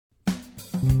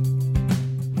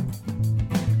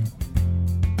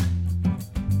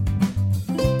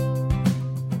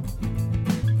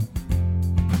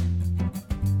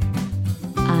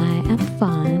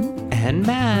Yvonne. And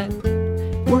Matt.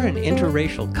 We're an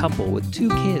interracial couple with 2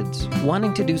 kids,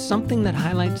 wanting to do something that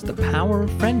highlights the power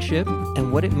of friendship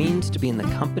and what it means to be in the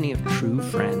company of true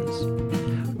friends.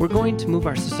 We're going to move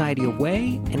our society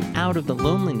away and out of the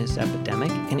loneliness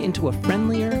epidemic and into a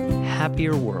friendlier,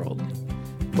 happier world.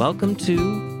 Welcome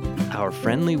to Our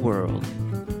Friendly World.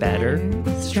 Better,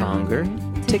 stronger,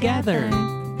 together.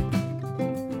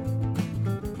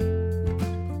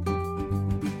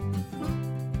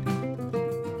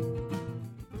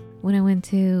 When I went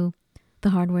to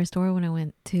the hardware store, when I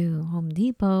went to Home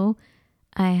Depot,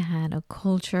 I had not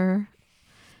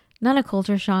a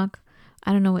culture shock.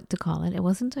 I don't know what to call it. It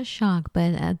wasn't a shock,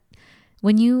 but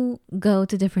when you go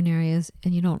to different areas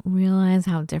and you don't realize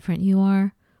how different you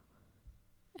are,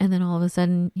 and then all of a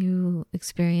sudden you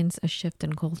experience a shift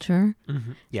in culture.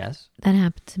 Mm-hmm. Yes. That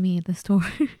happened to me at the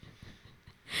store.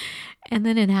 And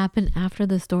then it happened after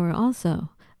the store also.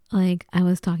 Like, I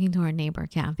was talking to our neighbor,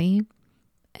 Kathy,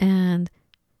 and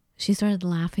she started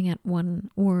laughing at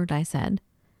one word I said.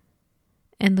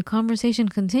 And the conversation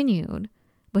continued,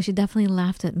 but she definitely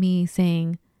laughed at me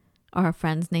saying our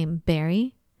friend's name,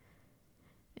 Barry.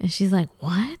 And she's like,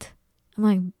 what? I'm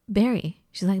like, Barry.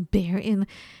 She's like, Barry.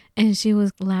 And she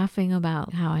was laughing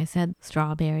about how I said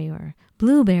strawberry or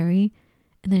blueberry.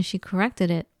 And then she corrected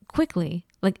it quickly.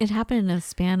 Like, it happened in a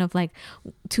span of like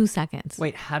 2 seconds.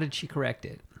 Wait, how did she correct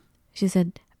it? She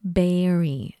said,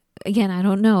 Barry. Again, I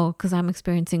don't know because I'm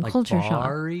experiencing like culture shock.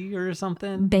 Barry or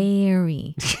something?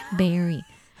 Barry. Barry.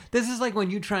 This is like when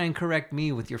you try and correct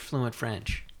me with your fluent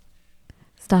French.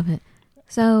 Stop it.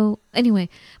 So anyway,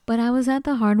 but I was at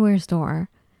the hardware store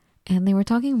and they were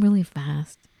talking really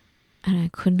fast and I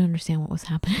couldn't understand what was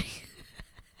happening.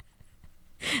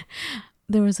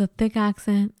 There was a thick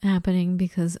accent happening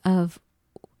because of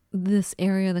this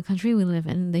area of the country we live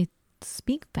in. They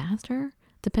speak faster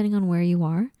depending on where you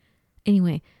are.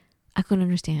 Anyway, I couldn't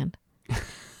understand.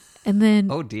 And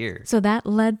then, oh dear. So that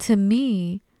led to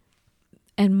me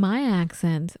and my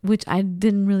accent, which I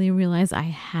didn't really realize I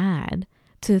had,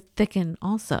 to thicken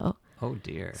also. Oh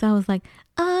dear. So I was like,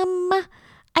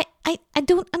 I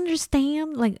don't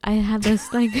understand. Like, I had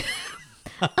this like,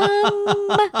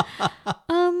 I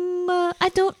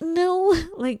don't know.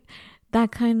 Like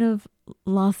that kind of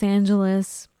Los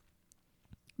Angeles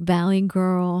Valley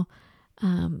girl.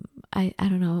 I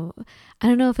don't know. I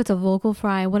don't know if it's a vocal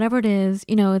fry, whatever it is,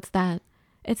 you know, it's that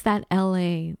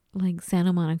LA, like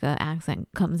Santa Monica accent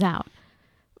comes out.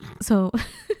 So.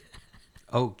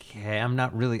 Okay. I'm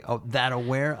not really that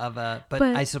aware of but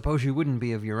I suppose you wouldn't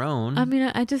be of your own. I mean,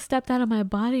 I just stepped out of my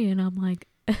body and I'm like,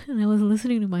 and I was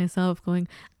listening to myself going,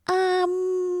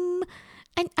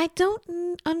 I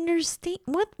don't understand.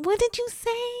 What did you say?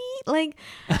 Like,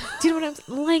 do you know what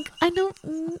I'm like? I don't,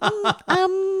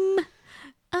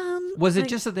 was it like,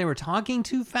 just that they were talking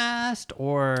too fast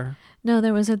or? No,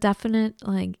 there was a definite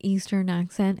like Eastern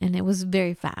accent and it was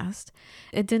very fast.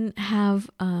 It didn't have,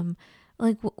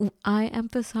 I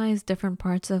emphasized different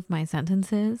parts of my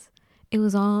sentences. It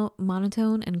was all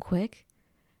monotone and quick.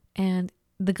 And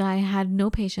the guy had no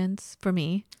patience for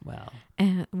me. Wow.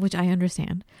 And which I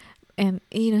understand. And,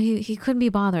 you know, he couldn't be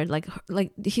bothered. Like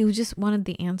he just wanted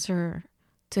the answer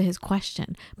to his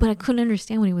question. But I couldn't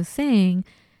understand what he was saying.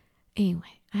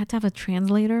 Anyway, I had to have a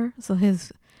translator. So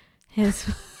his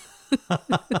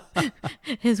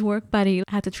his work buddy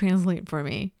had to translate for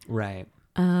me. Right.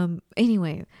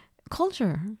 Anyway,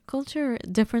 culture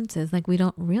differences. Like, we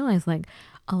don't realize, like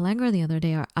Allegra the other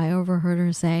day, I overheard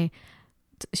her say,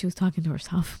 she was talking to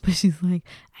herself, but she's like,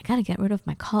 I got to get rid of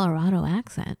my Colorado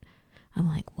accent. I'm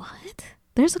like, what?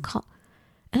 There's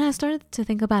and I started to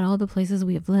think about all the places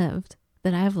we have lived,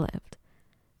 that I've lived,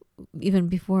 even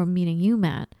before meeting you,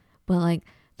 Matt. But like,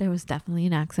 there was definitely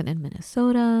an accent in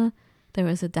Minnesota. There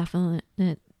was a definite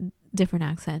different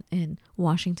accent in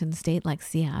Washington State, like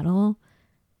Seattle.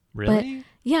 Really? But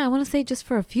yeah, I want to say just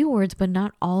for a few words, but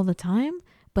not all the time.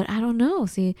 But I don't know.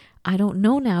 See, I don't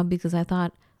know now because I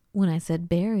thought when I said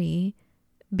Barry's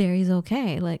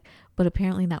okay. Like, but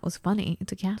apparently that was funny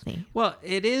to Kathy. Well,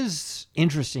 it is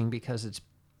interesting because it's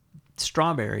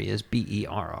strawberry is Berry,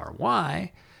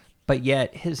 but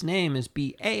yet his name is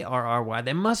Barry.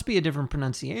 There must be a different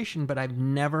pronunciation, but I've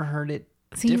never heard it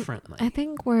differently. I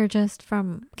think we're just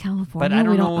from California. But I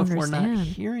don't know if understand. we're not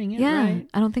hearing it yeah, right.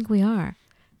 I don't think we are.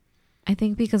 I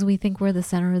think because we think we're the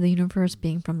center of the universe,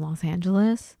 being from Los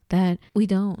Angeles, that we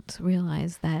don't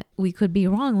realize that we could be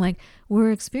wrong. Like,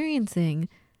 we're experiencing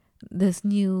this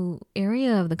new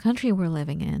area of the country we're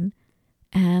living in,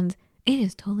 and it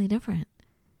is totally different.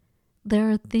 There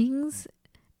are things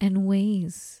and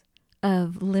ways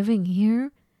of living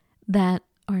here that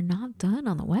are not done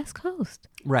on the West Coast.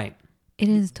 Right. It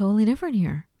is totally different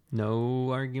here.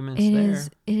 No arguments It there. is.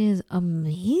 It is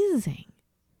amazing.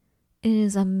 It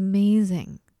is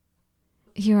amazing.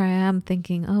 Here I am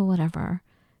thinking, oh, whatever.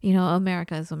 You know,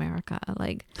 America is America.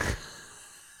 Like,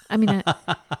 I mean,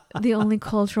 the only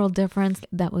cultural difference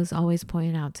that was always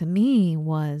pointed out to me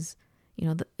was, you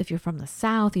know, if you're from the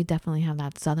South, you definitely have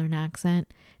that Southern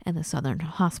accent and the Southern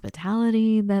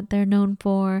hospitality that they're known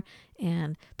for,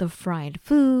 and the fried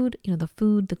food, you know,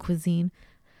 the cuisine.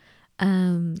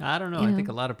 I don't know. I think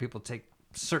a lot of people take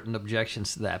certain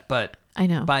objections to that, but I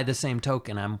know. By the same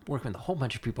token, I'm working with a whole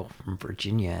bunch of people from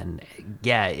Virginia, and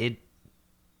yeah, it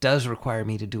does require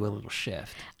me to do a little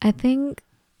shift. I think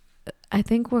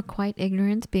we're quite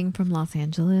ignorant being from Los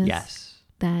Angeles. Yes.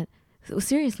 That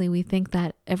seriously, we think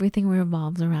that everything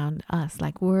revolves around us.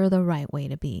 Like, we're the right way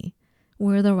to be.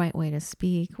 We're the right way to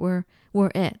speak. We're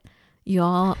it.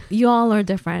 Y'all are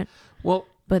different. Well,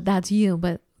 but that's you.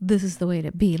 But this is the way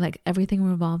to be. Like, everything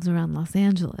revolves around Los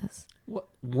Angeles.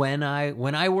 When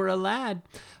I were a lad,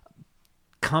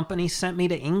 company sent me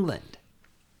to England,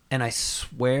 and I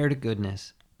swear to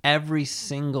goodness, every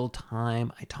single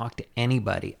time I talked to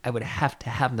anybody, I would have to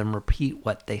have them repeat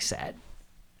what they said.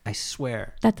 I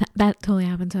swear. That totally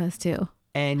happened to us too.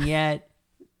 And yet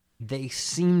they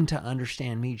seem to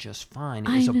understand me just fine.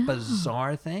 It was a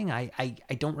bizarre thing. I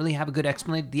don't really have a good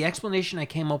explanation. The explanation I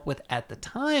came up with at the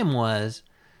time was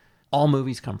all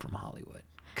movies come from Hollywood.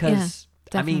 Because,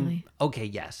 I mean, okay,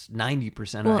 yes,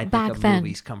 90% I think of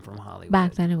movies come from Hollywood.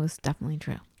 Back then it was definitely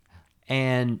true.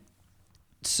 And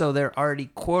so they're already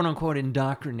quote unquote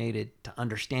indoctrinated to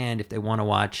understand if they want to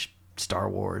watch Star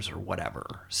Wars or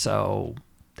whatever. So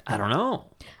I don't know.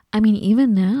 I mean,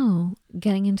 even now,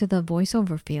 getting into the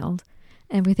voiceover field,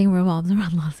 everything revolves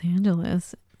around Los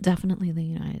Angeles, definitely the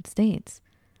United States.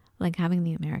 Like, having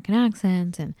the American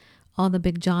accent, and all the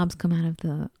big jobs come out of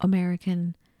the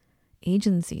American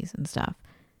agencies and stuff.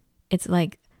 It's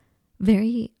like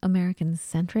very American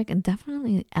centric and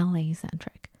definitely LA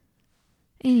centric.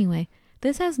 Anyway,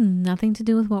 this has nothing to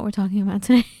do with what we're talking about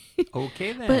today.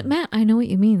 Okay, then. But Matt, I know what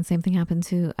you mean. Same thing happened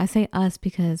to, I say us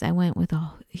because I went with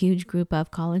a huge group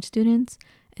of college students,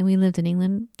 and we lived in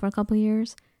England for a couple of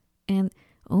years. And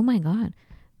oh my God,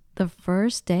 the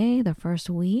first day, the first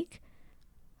week,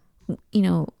 you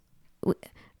know,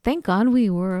 thank God we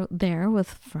were there with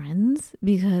friends,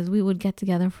 because we would get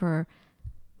together for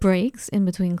breaks in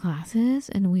between classes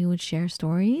and we would share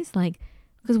stories. Like,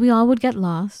 because we all would get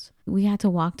lost. We had to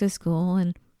walk to school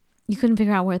and you couldn't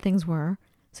figure out where things were.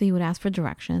 So you would ask for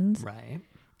directions. Right.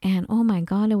 And oh my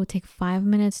God, it would take 5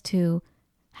 minutes to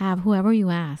have whoever you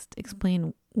asked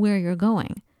explain where you're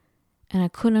going. And I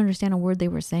couldn't understand a word they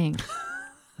were saying.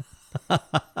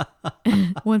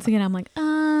 Once again, I'm like,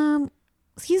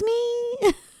 excuse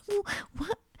me?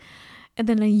 What? And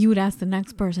then you would ask the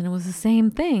next person. It was the same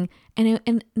thing.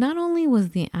 And not only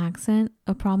was the accent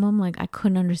a problem, like I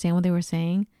couldn't understand what they were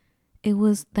saying. It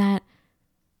was that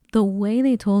the way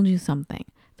they told you something,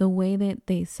 the way that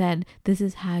they said, this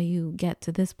is how you get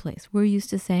to this place. We're used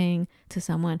to saying to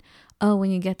someone, oh, when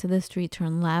you get to this street,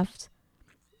 turn left,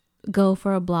 go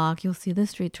for a block, you'll see this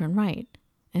street, turn right,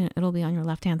 and it'll be on your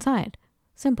left-hand side.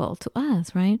 Simple to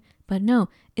us, right? But no,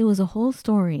 it was a whole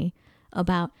story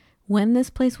about when this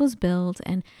place was built,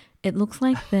 and it looks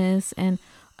like this, and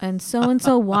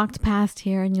so walked past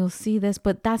here, and you'll see this,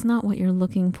 but that's not what you're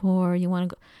looking for. You want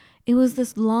to go. It was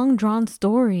this long drawn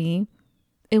story.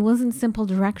 It wasn't simple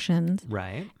directions.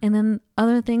 Right. And then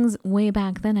other things way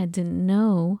back then I didn't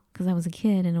know, because I was a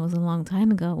kid and it was a long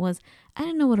time ago, was I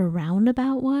didn't know what a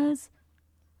roundabout was.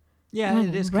 Yeah,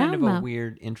 it is kind of a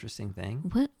weird, interesting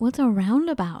thing. What's a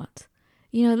roundabout?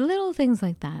 You know, little things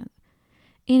like that.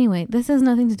 Anyway, this has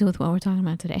nothing to do with what we're talking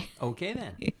about today. Okay,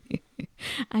 then.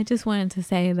 I just wanted to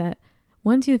say that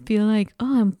once you feel like,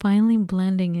 oh, I'm finally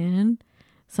blending in,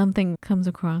 something comes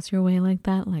across your way like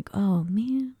that, like, oh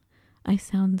man, I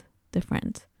sound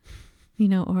different, you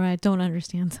know, or I don't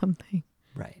understand something.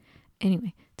 Right.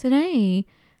 Anyway, today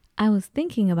I was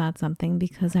thinking about something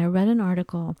because I read an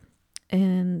article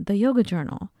in the Yoga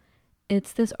Journal.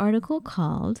 It's this article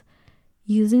called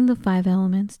Using the 5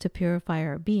 Elements to Purify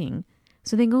Our Being.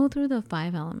 So they go through the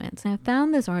 5 elements. And I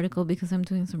found this article because I'm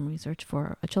doing some research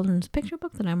for a children's picture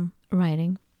book that I'm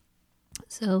writing.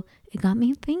 So it got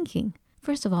me thinking.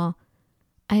 First of all,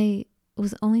 I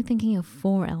was only thinking of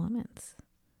 4 elements,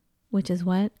 which is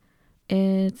what?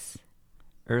 It's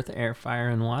earth, air, fire,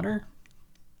 and water?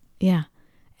 Yeah.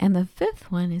 And the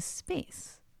 5th one is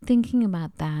space. Thinking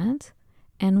about that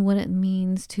and what it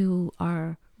means to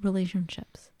our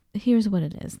relationships. Here's what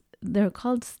it is. They're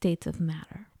called states of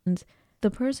matter. And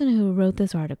the person who wrote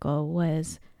this article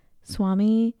was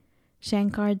Swami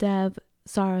Shankardev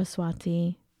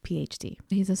Saraswati, PhD.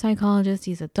 He's a psychologist,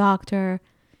 he's a doctor,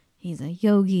 he's a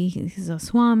yogi, he's a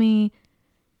swami.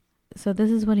 So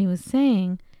this is what he was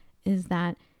saying, is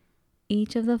that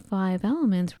each of the 5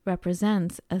 elements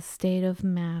represents a state of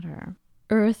matter.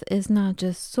 Earth is not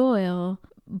just soil,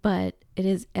 but it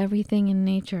is everything in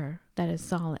nature that is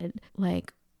solid.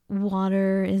 Like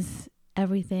water is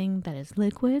everything that is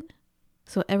liquid.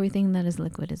 So everything that is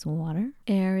liquid is water.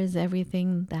 Air is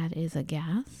everything that is a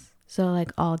gas. So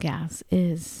like all gas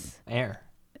is air.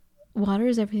 Water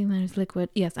is everything that is liquid.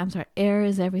 Yes, I'm sorry. Air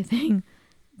is everything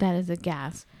that is a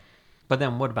gas. But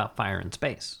then what about fire and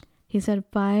space? He said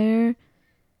fire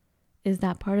is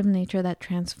that part of nature that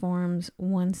transforms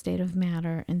one state of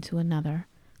matter into another.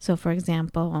 So for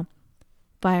example,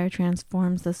 fire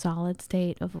transforms the solid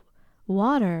state of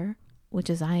water, which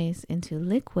is ice, into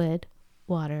liquid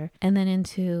water, and then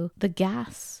into the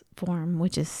gas form,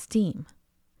 which is steam.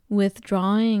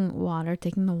 Withdrawing water,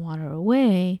 taking the water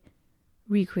away,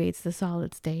 recreates the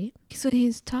solid state. So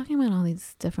he's talking about all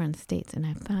these different states, and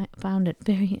I found it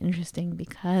very interesting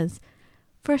because,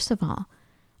 first of all,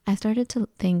 I started to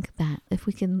think that if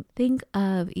we can think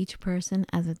of each person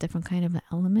as a different kind of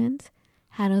element,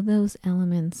 how do those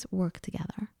elements work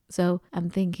together? So I'm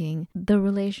thinking the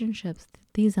relationships that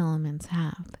these elements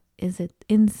have, is it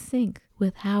in sync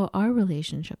with how our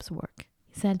relationships work?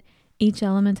 He said each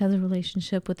element has a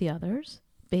relationship with the others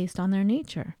based on their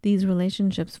nature. These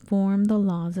relationships form the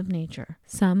laws of nature.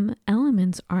 Some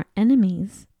elements are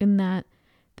enemies in that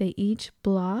they each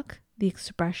block the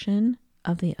expression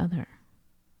of the other,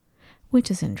 which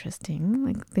is interesting.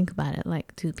 Like, think about it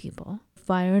like 2 people.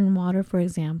 Fire and water, for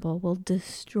example, will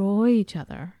destroy each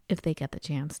other if they get the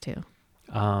chance to.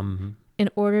 In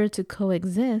order to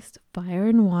coexist, fire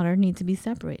and water need to be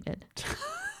separated.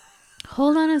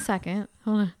 Hold on a second.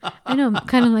 Hold on. I know,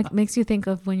 kind of like makes you think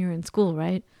of when you're in school,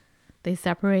 right? They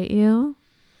separate you.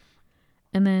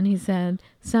 And then he said,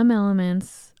 some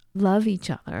elements love each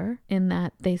other in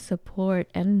that they support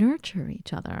and nurture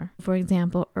each other. For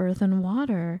example, earth and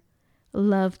water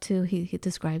love to, he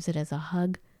describes it as a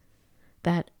hug,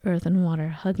 that earth and water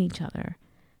hug each other.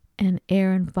 And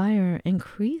air and fire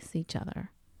increase each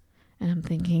other. And I'm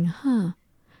thinking,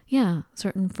 yeah,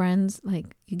 certain friends,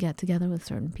 like you get together with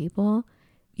certain people,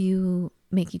 you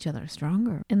make each other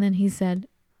stronger. And then he said,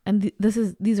 and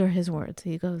these are his words.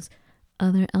 He goes,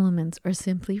 other elements are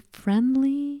simply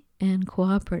friendly and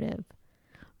cooperative.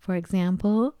 For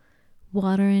example,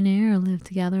 water and air live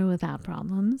together without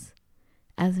problems,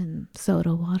 as in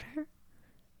soda water.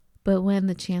 But when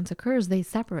the chance occurs, they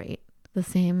separate. The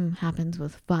same happens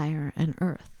with fire and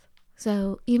earth.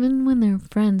 So even when they're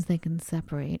friends, they can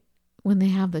separate. When they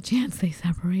have the chance, they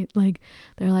separate. Like,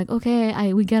 they're like,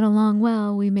 okay, we get along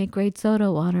well. We make great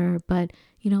soda water. But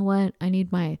you know what? I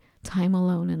need my time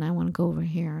alone and I want to go over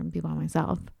here and be by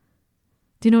myself.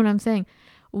 Do you know what I'm saying?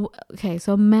 Okay,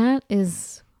 so Matt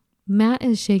is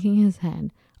shaking his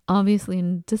head, obviously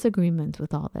in disagreement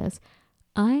with all this.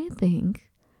 I think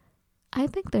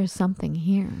there's something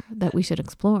here that we should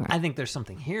explore. I think there's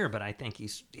something here, but I think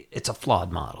it's a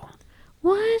flawed model.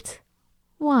 What?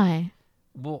 Why?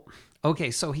 Well,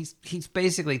 okay, so he's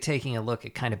basically taking a look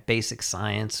at kind of basic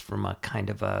science from a kind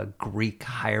of a Greek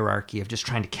hierarchy of just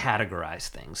trying to categorize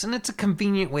things. And it's a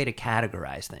convenient way to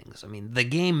categorize things. I mean, the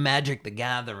game Magic the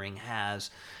Gathering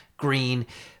has green,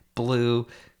 blue,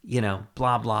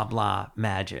 blah, blah, blah,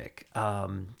 magic.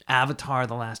 Avatar,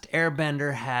 The Last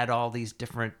Airbender had all these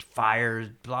different fires,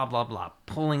 blah, blah, blah,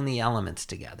 pulling the elements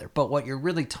together. But what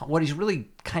he's really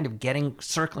kind of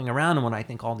circling around, and what I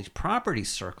think all these properties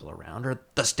circle around, are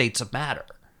the states of matter,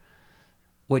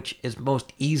 which is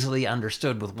most easily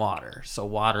understood with water. So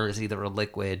water is either a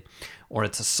liquid, or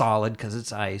it's a solid because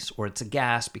it's ice, or it's a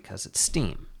gas because it's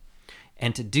steam.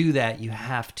 And to do that, you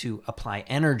have to apply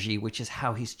energy, which is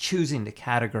how he's choosing to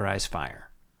categorize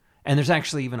fire. And there's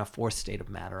actually even a 4th state of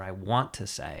matter, I want to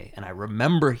say. And I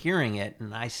remember hearing it,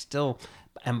 and I still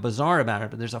am bizarre about it.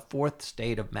 But there's a 4th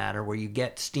state of matter where you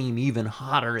get steam even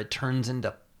hotter. It turns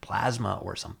into plasma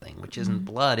or something, which isn't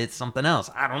blood. It's something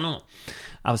else. I don't know.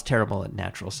 I was terrible at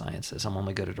natural sciences. I'm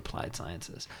only good at applied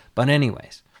sciences. But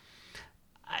anyways,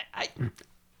 I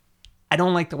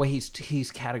don't like the way he's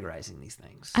categorizing these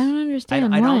things. I don't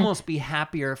understand. I'd almost be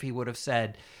happier if he would have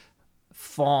said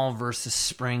fall versus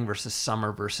spring versus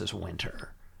summer versus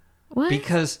winter. What?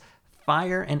 Because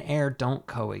fire and air don't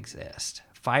coexist.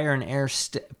 Fire and air,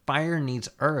 fire needs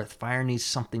earth. Fire needs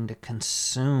something to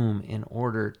consume in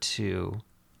order to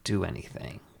do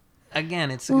anything.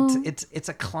 Again, it's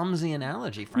a clumsy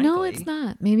analogy, frankly. No, it's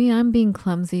not. Maybe I'm being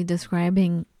clumsy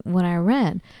describing what I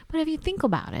read. But if you think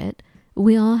about it,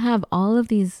 we all have all of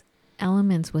these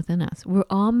elements within us. We're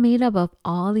all made up of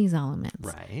all these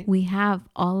elements. Right. We have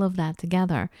all of that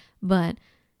together, but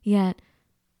yet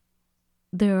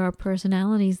there are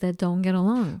personalities that don't get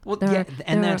along. Well, there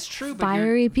that's are true. But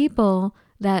fiery people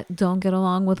that don't get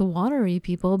along with watery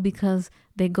people because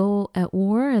they go at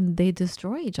war and they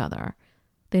destroy each other.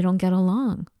 They don't get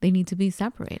along. They need to be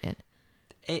separated.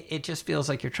 It just feels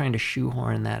like you're trying to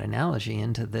shoehorn that analogy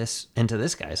into this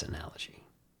guy's analogy.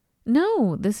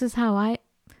 No, this is how I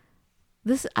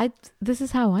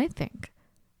think.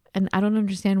 And I don't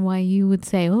understand why you would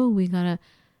say, "Oh,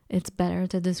 it's better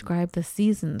to describe the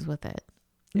seasons with it."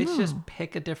 It's No. just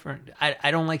pick a different...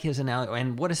 I don't like his analogy.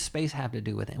 And what does space have to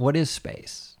do with it? What is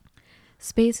space?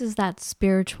 Space is that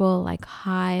spiritual, like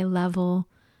high level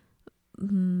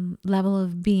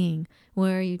of being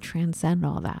where you transcend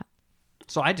all that.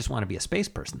 So I just want to be a space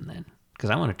person then, because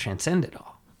I want to transcend it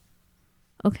all.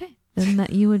 Okay, then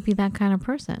that you would be that kind of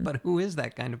person. But who is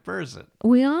that kind of person?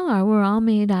 We all are. We're all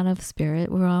made out of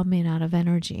spirit. We're all made out of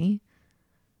energy.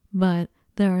 But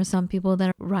there are some people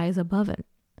that rise above it.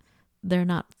 They're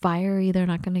not fiery. They're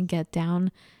not going to get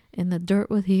down in the dirt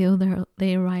with you.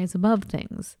 They rise above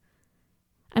things.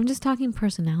 I'm just talking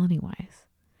personality wise.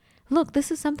 Look, this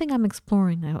is something I'm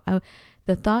exploring now.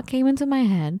 The thought came into my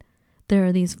head. There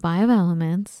are these 5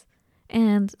 elements,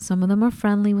 and some of them are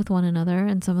friendly with one another,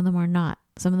 and some of them are not.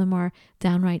 Some of them are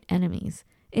downright enemies.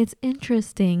 It's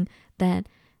interesting that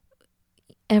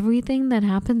everything that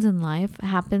happens in life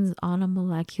happens on a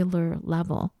molecular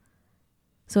level.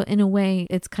 So in a way,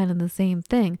 it's kind of the same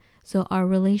thing. So our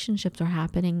relationships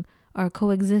are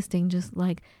coexisting just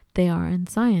like they are in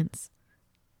science.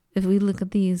 If we look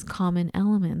at these common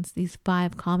elements, these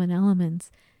 5 common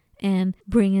elements, and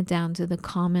bring it down to the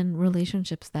common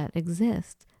relationships that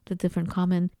exist, the different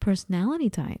common personality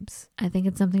types, I think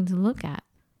it's something to look at.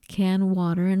 Can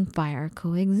water and fire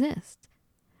coexist?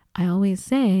 I always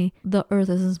say the earth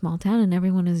is a small town and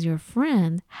everyone is your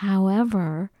friend.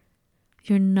 However,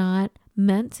 you're not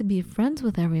meant to be friends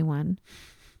with everyone.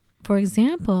 For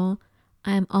example,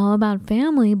 I'm all about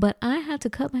family, but I had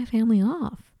to cut my family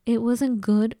off. It wasn't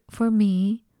good for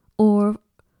me or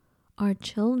our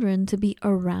children to be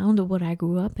around what I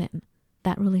grew up in.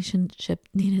 That relationship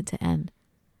needed to end.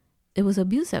 It was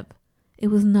abusive. It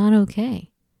was not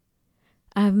okay.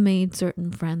 I've made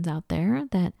certain friends out there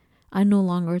that I no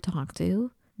longer talk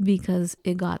to because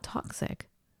it got toxic.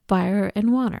 Fire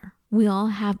and water. We all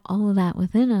have all of that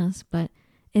within us, but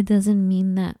it doesn't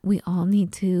mean that we all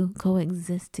need to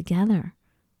coexist together.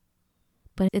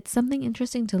 But it's something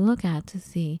interesting to look at to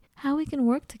see how we can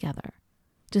work together.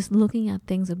 Just looking at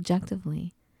things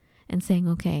objectively and saying,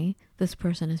 okay, this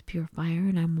person is pure fire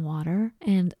and I'm water.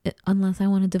 And unless I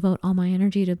want to devote all my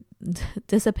energy to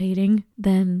dissipating,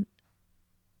 then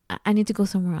I need to go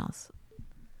somewhere else.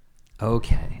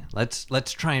 Okay,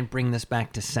 let's try and bring this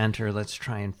back to center. Let's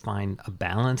try and find a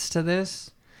balance to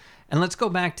this. And let's go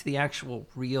back to the actual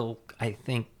real, I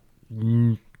think,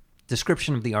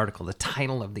 description of the article, the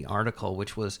title of the article,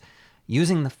 which was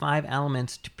using the 5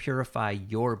 elements to purify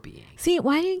your being. See,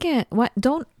 why do you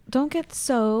don't get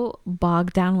so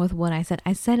bogged down with what I said.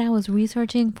 I said I was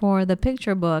researching for the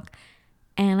picture book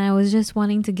and I was just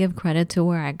wanting to give credit to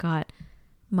where I got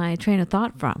my train of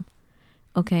thought from.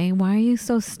 Okay, why are you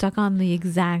so stuck on the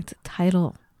exact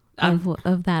title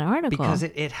of that article? Because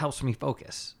it helps me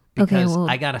focus. Okay, Because well,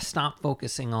 I got to stop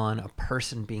focusing on a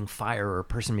person being fire or a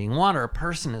person being water. A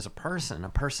person is a person. A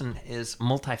person is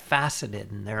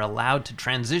multifaceted, and they're allowed to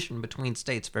transition between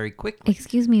states very quickly.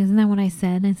 excuse me, isn't that what I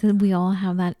said? I said we all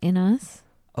have that in us.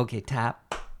 Okay,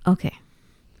 tap. Okay.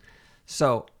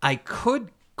 So I could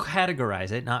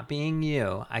categorize it, not being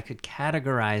you, I could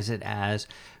categorize it as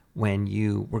when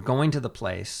you were going to the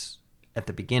place at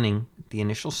the beginning, the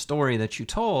initial story that you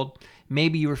told,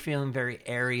 maybe you were feeling very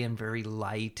airy and very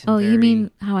light. And You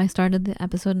mean how I started the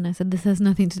episode and I said this has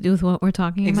nothing to do with what we're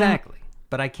talking Exactly.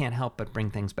 But I can't help but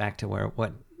bring things back to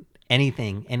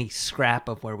any scrap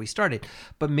of where we started.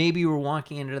 But maybe you were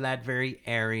walking into that very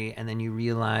airy and then you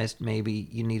realized maybe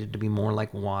you needed to be more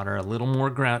like water, a little more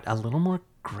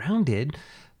grounded,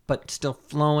 but still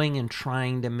flowing and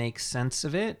trying to make sense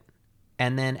of it.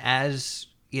 And then as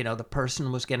the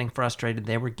person was getting frustrated,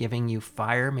 they were giving you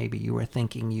fire. Maybe you were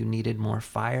thinking you needed more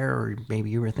fire, or maybe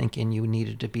you were thinking you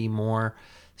needed to be more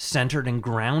centered and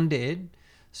grounded.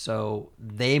 So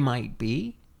they might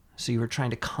be. So you were trying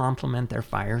to complement their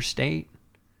fire state.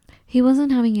 He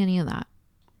wasn't having any of that.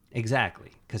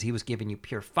 Exactly. Because he was giving you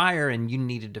pure fire and you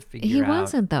needed to figure out. He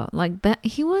wasn't though. Like that.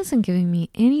 He wasn't giving me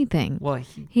anything. Well,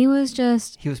 he was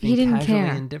just. He was being didn't casually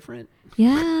care. indifferent.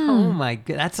 Yeah. Oh my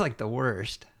god, that's like the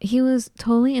worst. He was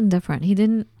totally indifferent. He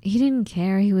didn't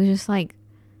care. He was just like,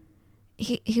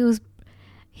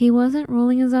 he wasn't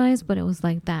rolling his eyes, but it was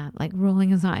like that, like rolling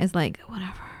his eyes, like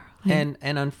whatever. Like,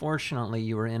 And unfortunately,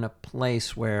 you were in a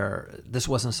place where this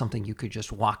wasn't something you could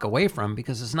just walk away from,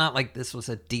 because it's not like this was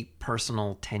a deep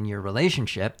personal 10-year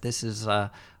relationship. This is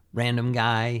a random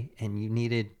guy, and you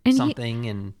needed something.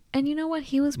 And you know what?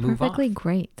 He was move perfectly off.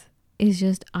 great. It's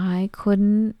just I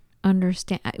couldn't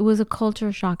understand. It was a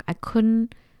culture shock. I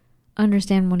couldn't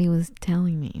understand what he was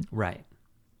telling me. Right.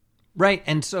 Right.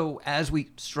 And so as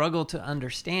we struggle to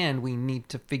understand, we need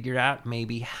to figure out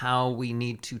maybe how we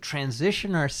need to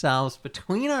transition ourselves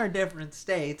between our different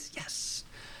states. Yes.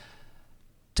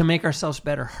 To make ourselves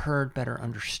better heard, better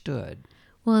understood.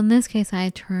 Well, in this case, I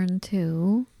turned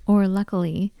to, or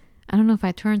luckily, I don't know if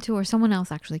I turned to or someone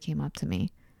else actually came up to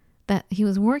me that he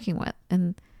was working with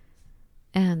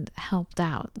and helped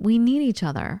out. We need each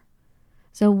other.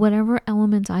 So whatever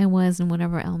element I was and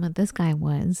whatever element this guy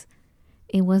was,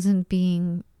 it wasn't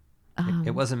being...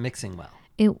 It wasn't mixing well.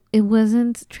 It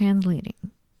wasn't translating.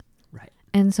 Right.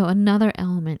 And so another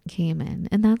element came in.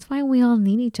 And that's why we all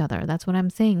need each other. That's what I'm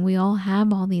saying. We all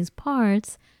have all these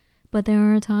parts, but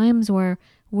there are times where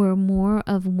we're more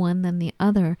of one than the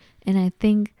other. And I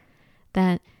think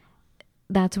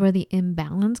that's where the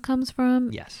imbalance comes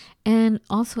from. Yes. And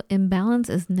also imbalance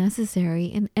is necessary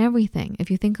in everything. If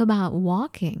you think about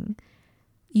walking,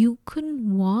 you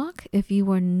couldn't walk if you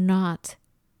were not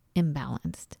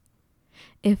imbalanced.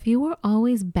 If you were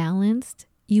always balanced,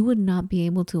 you would not be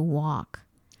able to walk.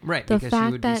 Right, The because you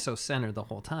fact would be that- so centered the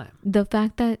whole time. The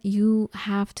fact that you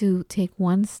have to take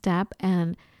one step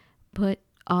and put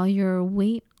all your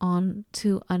weight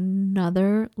onto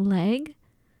another leg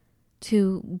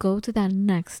to go to that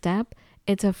next step,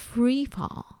 it's a free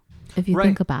fall if you Right.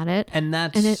 think about it. And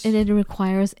that's... And it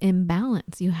requires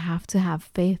imbalance. You have to have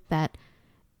faith that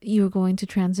you're going to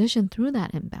transition through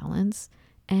that imbalance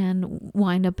and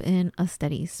wind up in a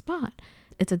steady spot.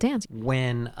 It's a dance.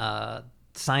 When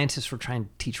scientists were trying to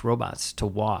teach robots to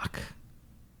walk,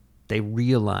 they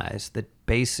realized that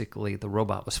basically the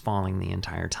robot was falling the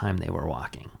entire time they were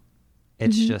walking.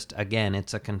 It's just, again,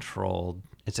 it's a controlled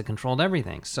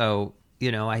everything. So,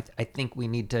 I think we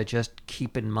need to just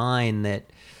keep in mind that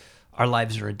our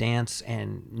lives are a dance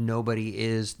and nobody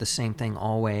is the same thing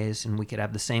always. And we could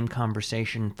have the same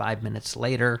conversation 5 minutes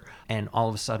later, and all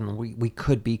of a sudden we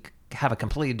could have a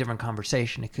completely different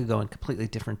conversation. It could go in completely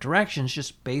different directions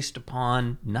just based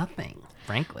upon nothing,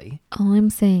 frankly. All I'm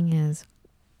saying is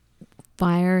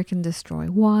fire can destroy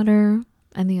water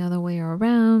and the other way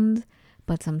around,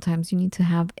 but sometimes you need to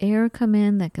have air come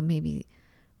in that can maybe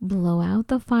blow out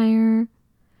the fire.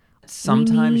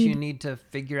 Sometimes you need to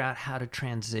figure out how to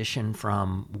transition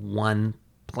from one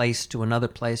place to another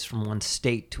place, from one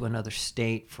state to another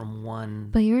state, from one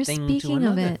But you're thing to speaking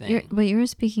of another it. thing. You're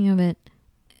speaking of it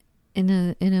in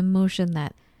a motion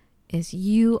that is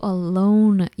you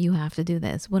alone. You have to do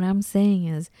this. What I'm saying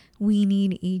is we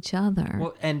need each other.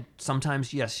 Well, and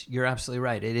sometimes, yes, you're absolutely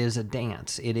right. It is a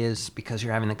dance. It is because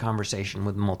you're having the conversation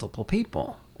with multiple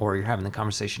people, or you're having the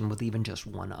conversation with even just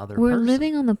one other We're person.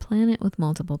 living on the planet with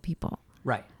multiple people.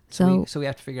 Right. So- So we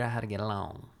have to figure out how to get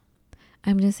along.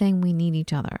 I'm just saying we need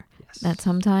each other. Yes. That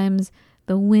sometimes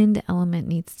the wind element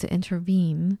needs to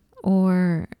intervene,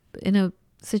 or in a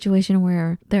situation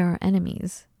where there are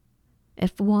enemies.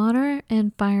 If water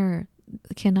and fire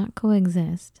cannot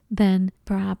coexist, then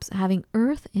perhaps having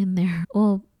earth in there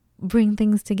will bring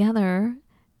things together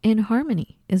in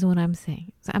harmony, is what I'm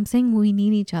saying. So I'm saying we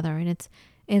need each other, and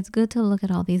it's good to look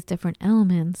at all these different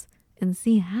elements and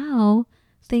see how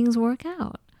things work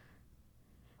out.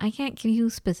 I can't give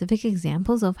you specific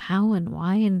examples of how and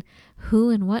why and who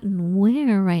and what and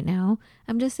where right now.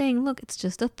 I'm just saying, look, it's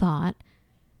just a thought.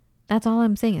 That's all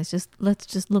I'm saying. It's just, let's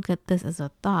just look at this as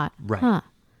a thought. Right. Huh.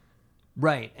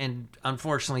 Right. And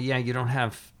unfortunately, you don't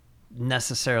have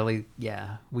necessarily,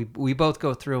 we both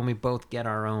go through and we both get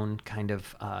our own kind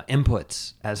of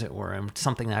inputs, as it were. And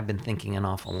something that I've been thinking an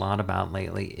awful lot about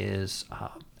lately is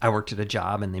I worked at a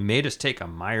job and they made us take a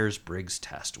Myers-Briggs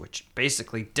test, which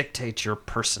basically dictates your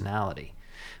personality.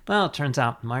 Well, it turns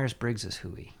out Myers-Briggs is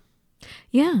hooey.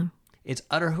 Yeah. It's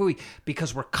utter hooey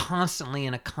because we're constantly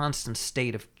in a constant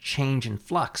state of change and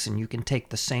flux, and you can take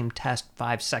the same test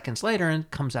 5 seconds later and it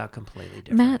comes out completely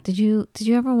different. Matt, did you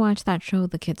ever watch that show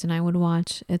the kids and I would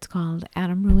watch? It's called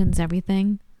Adam Ruins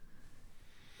Everything.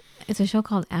 It's a show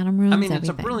called Adam Ruins Everything. It's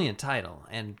a brilliant title,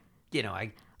 and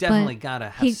I definitely gotta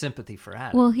have sympathy for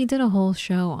Adam. Well, he did a whole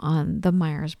show on the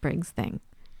Myers-Briggs thing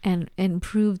and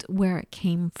proved where it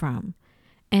came from.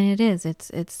 And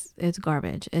it's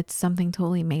garbage. It's something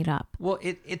totally made up. Well,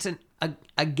 it's an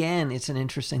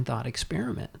interesting thought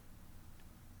experiment.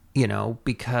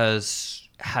 because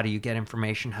how do you get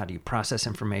information? How do you process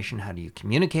information? How do you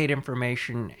communicate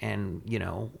information? And,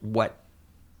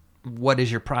 what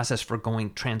is your process for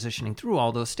transitioning through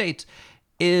all those states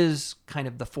is kind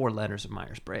of the 4 letters of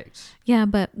Myers-Briggs. Yeah,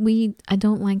 but I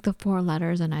don't like the 4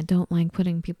 letters, and I don't like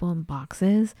putting people in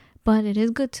boxes, but it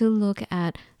is good to look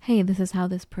at, hey, this is how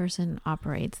this person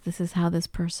operates. This is how this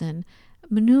person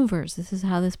maneuvers. This is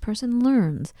how this person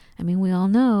learns. I mean, we all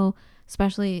know,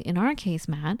 especially in our case,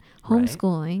 Matt,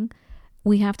 homeschooling,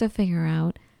 we have to figure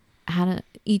out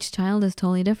each child is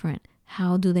totally different.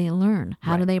 How do they learn?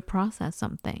 How do they process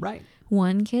something? Right.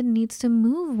 One kid needs to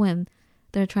move when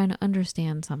they're trying to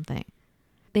understand something.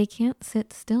 They can't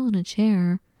sit still in a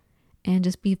chair and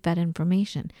just be fed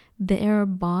information. Their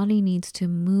body needs to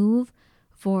move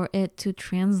for it to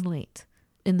translate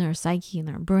in their psyche, in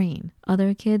their brain.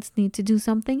 Other kids need to do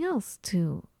something else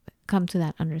to come to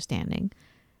that understanding.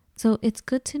 So it's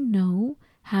good to know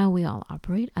how we all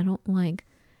operate. I don't like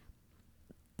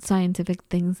scientific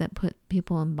things that put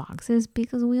people in boxes,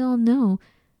 because we all know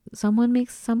someone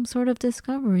makes some sort of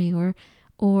discovery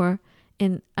or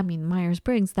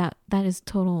Myers-Briggs, that is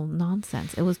total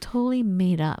nonsense. It was totally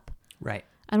made up. Right.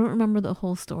 I don't remember the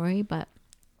whole story, but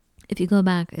if you go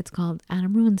back, it's called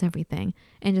Adam Ruins Everything,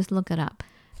 and just look it up.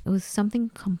 It was something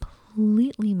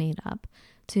completely made up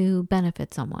to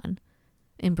benefit someone,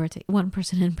 one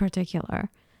person in particular.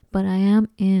 But I am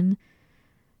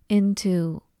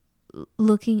into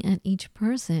looking at each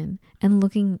person and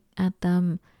looking at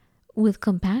them with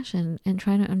compassion and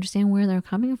trying to understand where they're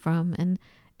coming from and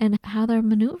how they're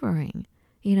maneuvering.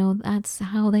 That's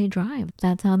how they drive.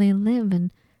 That's how they live.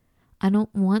 And I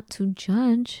don't want to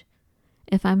judge.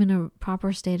 If I'm in a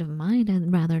proper state of mind,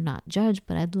 I'd rather not judge,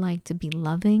 but I'd like to be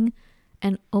loving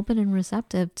and open and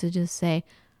receptive to just say,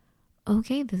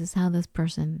 okay, this is how this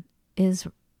person is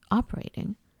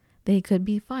operating. They could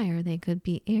be fire, they could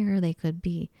be air, they could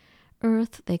be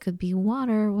earth, they could be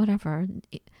water, whatever.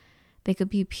 They could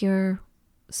be pure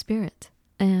spirit.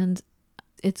 And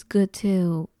it's good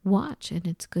to watch, and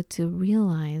it's good to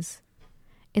realize.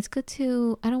 It's good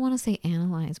to, I don't want to say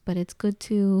analyze, but it's good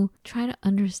to try to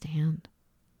understand.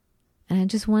 And I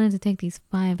just wanted to take these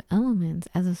 5 elements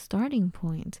as a starting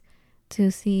point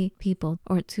to see people,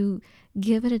 or to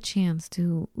give it a chance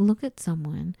to look at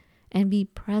someone and be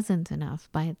present enough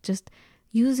by just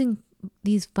using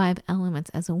these 5 elements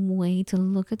as a way to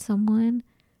look at someone,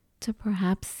 to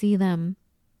perhaps see them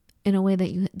in a way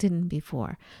that you didn't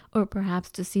before, or perhaps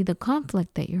to see the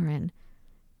conflict that you're in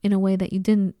a way that you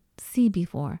didn't see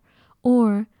before,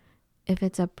 or if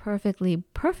it's a perfectly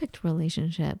perfect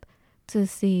relationship, to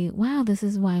see, wow, this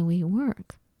is why we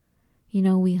work.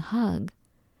 We hug.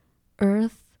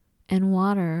 Earth and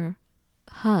water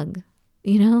hug.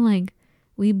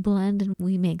 We blend and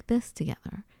we make this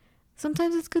together.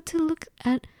 Sometimes it's good to look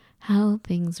at how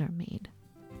things are made.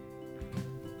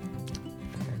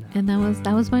 And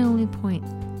that was my only point.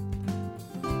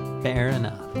 Fair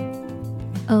enough.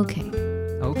 Okay.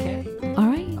 All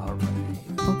right.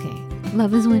 Okay.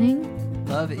 Love is winning.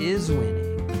 Love is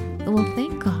winning. Well,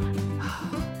 thank God.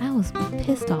 I was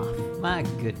pissed off. My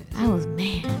goodness. I was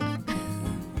mad.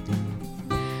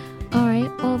 All right.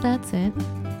 Well, that's it.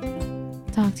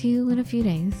 Talk to you in a few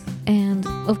days. And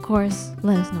of course,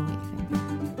 let us know what you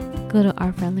think. Go to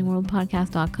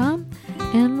ourfriendlyworldpodcast.com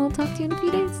and we'll talk to you in a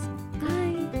few days.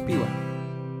 Bye. Be well.